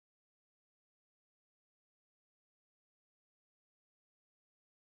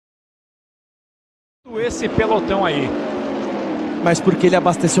Esse pelotão aí. Mas porque ele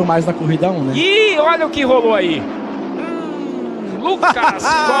abasteceu mais na corrida 1, né? Ih, olha o que rolou aí. Lucas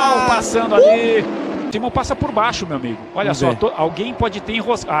Kol passando ali. Simão passa por baixo, meu amigo. Olha só, alguém pode ter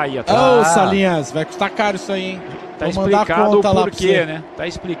enroscado. Aí atrás. Ô, Salinhas, vai custar caro isso aí, hein? Tá explicado o porquê, né? Tá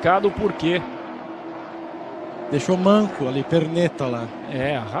explicado o porquê. Deixou manco ali, perneta lá.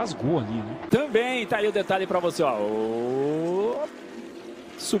 É, rasgou ali, né? Também tá aí o detalhe pra você, ó.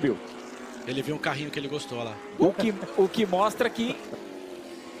 Subiu. Ele viu um carrinho que ele gostou lá. O que mostra que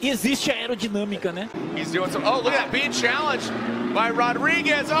existe aerodinâmica, né? He's doing some. Oh, look at that, being challenged by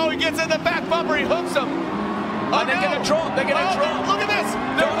Rodriguez. Oh, he gets in the back bumper, he hooks him. Oh, they're gonna drop. They're gonna drop. Look at this.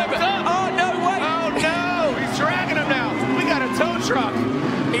 They're hooked up. Oh, no way. Oh, no. He's dragging him now. We got a tow truck.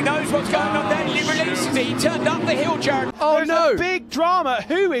 He knows what's going on there. He releases it. He turned up the hill, Jared. Oh, there's a big drama.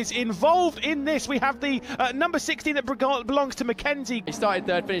 Who is involved in this? We have the number 16 that belongs to Mackenzie. He started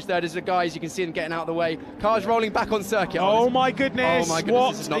third, finished third. As the guys, you can see him getting out of the way. Car's rolling back on circuit. Oh my goodness. Oh my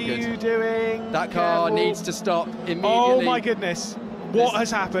goodness, what are you doing? That car needs to stop immediately. Oh my goodness. What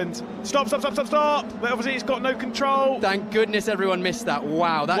has happened? Stop, stop, stop, stop, stop. Obviously, it's got no control. Thank goodness everyone missed that.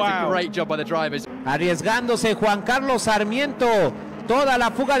 Wow, that's a great job by the drivers. Arriesgándose Juan Carlos Sarmiento. Toda la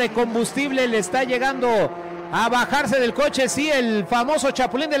fuga de combustible le está llegando a bajarse del coche. Sí, el famoso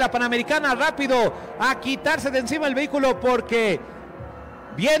chapulín de la Panamericana, rápido a quitarse de encima el vehículo porque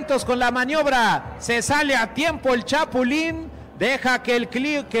vientos con la maniobra. Se sale a tiempo el chapulín. Deja que el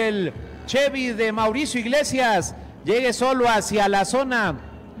Chevy de Mauricio Iglesias llegue solo hacia la zona,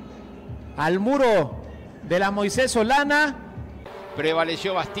 al muro de la Moisés Solana.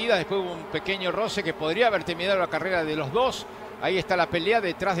 Prevaleció Bastidas, después hubo un pequeño roce que podría haber terminado la carrera de los dos. Ahí está la pelea,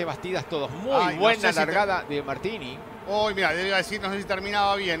 detrás de Bastidas todos. Muy buena largada de Martini. Uy, mira, debía decir, no sé si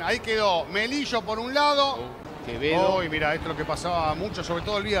terminaba bien. Ahí quedó Melillo por un lado. Quevedo. Uy, mira, esto es lo que pasaba mucho, sobre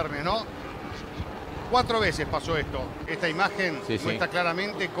todo el viernes, ¿no? 4 veces pasó esto. Esta imagen muestra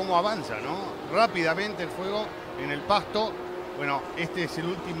claramente cómo avanza, ¿no? Rápidamente el fuego en el pasto. Bueno, este es el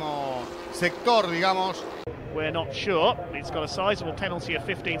último sector, digamos. We're not sure. It's got a sizable penalty of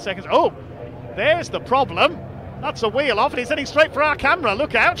 15 seconds. Oh, there's the problem. That's a wheel off, and he's heading straight for our camera.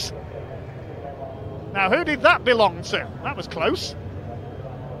 Look out. Now, who did that belong to? That was close.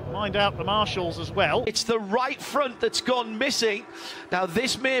 Find out the marshals as well. It's the right front that's gone missing. Now,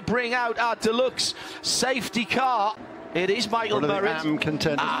 this may bring out our deluxe safety car. It is Michael Murray.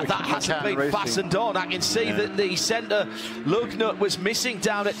 That hasn't been fastened on. I can see that the centre lug nut was missing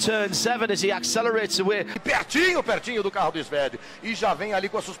down at turn 7 as he accelerates away. Pertinho do carro do Sved. E já vem ali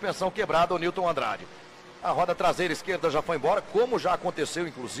com a suspensão quebrada o Newton Andrade. A roda traseira esquerda já foi embora, como já aconteceu,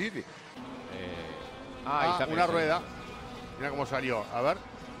 inclusive. Una rueda. Mira cómo salió. A ver.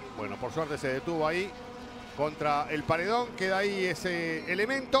 Bueno, por suerte se detuvo ahí contra el paredón. Queda ahí ese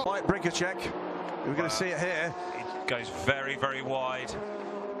elemento. We're going to see it here. It goes very, very wide.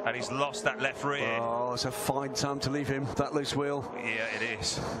 And he's lost that left rear. Oh, it's a fine time to leave him, that loose wheel. Yeah, it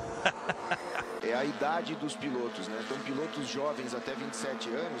is. É a idade dos pilotos, né? Então, pilotos jovens até 27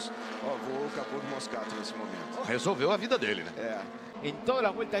 anos, ó, voou o capô do Moscato nesse momento. Resolveu a vida dele, né? En todas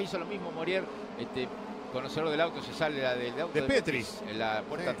las vueltas hizo lo mismo Morier. Conocedor del auto, se sale la del auto de Petri. En la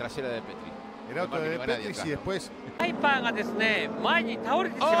puerta trasera de Petri. El auto de Petri y después. ワイパーがですね、前に倒れ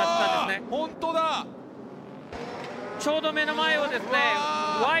てしまったんですね。本当だ。ちょうど目の前をですね、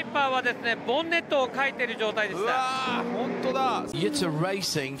ワイパーはですね、ボンネットをかいている状態でした。本当だ。Yutta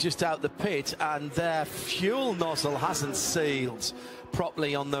Racing just out the pit, and their fuel nozzle hasn't sealed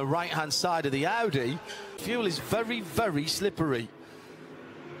properly on the right-hand side of the Audi. Fuel is very, very slippery.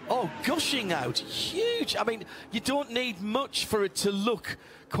 Oh, gushing out, huge. I mean, you don't need much for it to look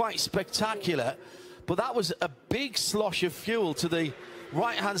quite spectacular, but that was a big slosh of fuel to the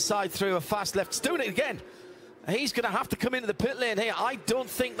right-hand side through a fast left. It's doing it again. He's going to have to come into the pit lane here. I don't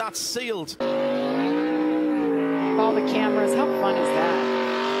think that's sealed. All the cameras, how fun is that?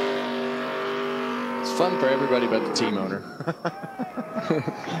 It's fun for everybody but the team owner.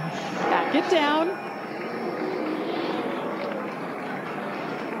 Back it down.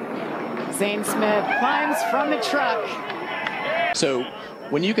 Zane Smith climbs from the truck. So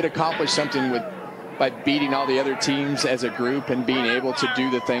when you could accomplish something by beating all the other teams as a group and being able to do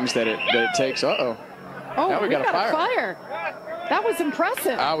the things that it takes, Oh, now we got a fire. That was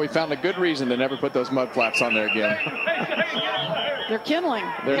impressive. We found a good reason to never put those mud flaps on there again. They're kindling.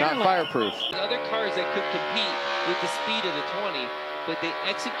 They're not fireproof. Other cars that could compete with the speed of the 20, but they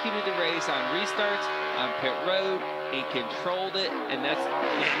executed the race on restarts, on pit road, and controlled it, and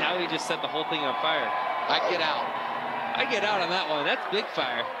now he just set the whole thing on fire. I get out on that one. That's big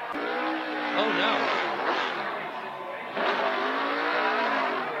fire. Oh no.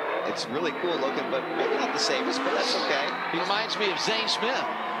 It's really cool looking, but maybe not the safest, but that's okay. He reminds me of Zane Smith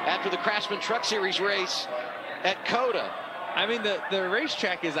after the Craftsman Truck Series race at Coda. I mean, the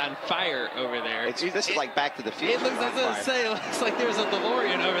racetrack is on fire over there. This is like Back to the Future. It looks like there's a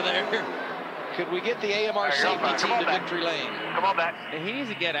DeLorean over there. Could we get the AMR safety team to victory lane? Come on back. And he needs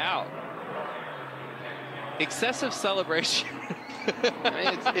to get out. Excessive celebration. I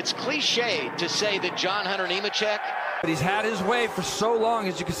mean, it's cliche to say that John Hunter Nemechek. But he's had his way for so long.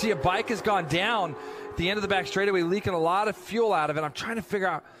 As you can see, a bike has gone down at the end of the back straightaway, leaking a lot of fuel out of it. I'm trying to figure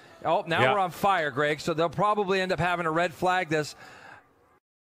out. Oh, now we're on fire, Greg. So they'll probably end up having to red flag this.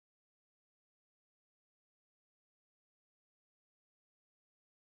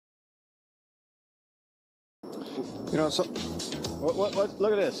 You know, so what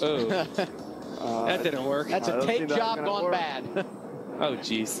look at this. Oh. That didn't work. That's a tape job gone bad. Oh,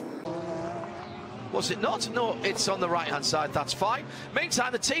 jeez. Was it not? No, it's on the right-hand side. That's fine.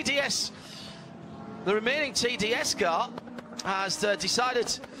 Meantime, the remaining TDS car has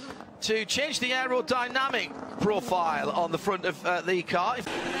decided to change the aerodynamic profile on the front of the car.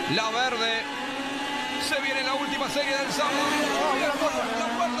 La Verde. Se viene la última serie del sábado. La puerta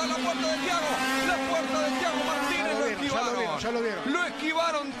de Thiago. La puerta de Thiago Martínez lo esquivaron. Lo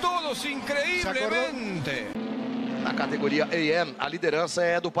esquivaron todos increíblemente. Na categoria AM, a liderança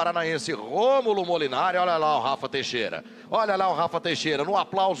é do paranaense Rômulo Molinari. Olha lá o Rafa Teixeira. Olha lá o Rafa Teixeira no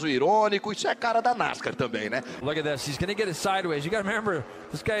aplauso irônico. Isso é cara da NASCAR também, né? Look at this. He's going to get it sideways. You got to remember,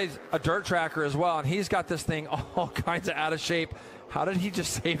 this guy's a dirt tracker as well, and he's got this thing all kinds of out of shape. How did he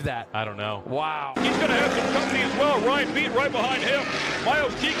just save that? I don't know. Wow. He's going to have some company as well. Ryan Beat right behind him.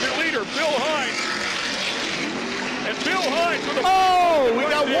 Miles Keek, your leader, Bill Hines. And Bill Hines with a... Oh, we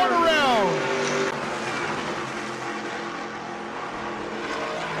got one around.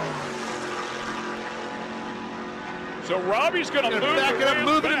 So Robbie's going to move back it up,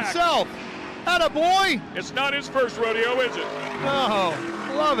 move it himself. Atta boy. It's not his first rodeo, is it? No,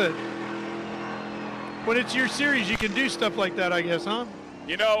 love it. When it's your series, you can do stuff like that, I guess, huh?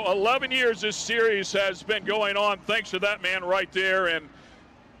 You know, 11 years this series has been going on thanks to that man right there, and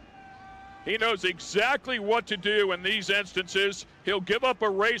he knows exactly what to do in these instances. He'll give up a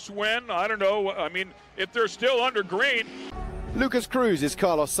race win. I don't know. I mean, if they're still under green. Lucas Cruz is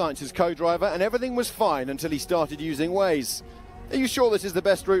Carlos Sainz's co-driver, and everything was fine until he started using Waze. Are you sure this is the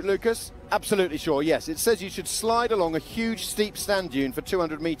best route, Lucas? Absolutely sure, yes. It says you should slide along a huge steep sand dune for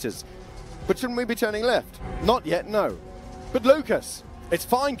 200 meters. But shouldn't we be turning left? Not yet, no. But Lucas, it's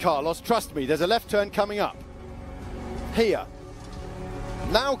fine, Carlos, trust me, there's a left turn coming up. Here.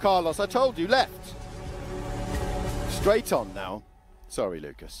 Now, Carlos, I told you, left. Straight on now. Sorry,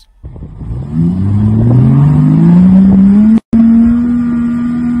 Lucas.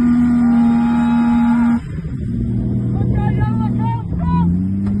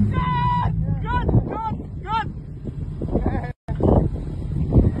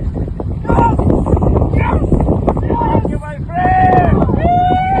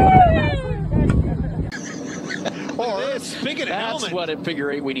 That's what at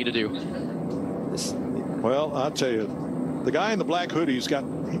figure 8 we need to do. Well, I'll tell you, the guy in the black hoodie,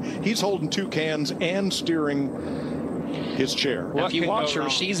 he's holding two cans and steering his chair. If you watch her,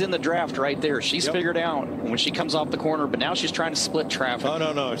 she's in the draft right there. She's figured out when she comes off the corner, but now she's trying to split traffic. Oh,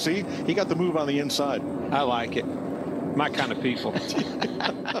 no. See, he got the move on the inside. I like it. My kind of people.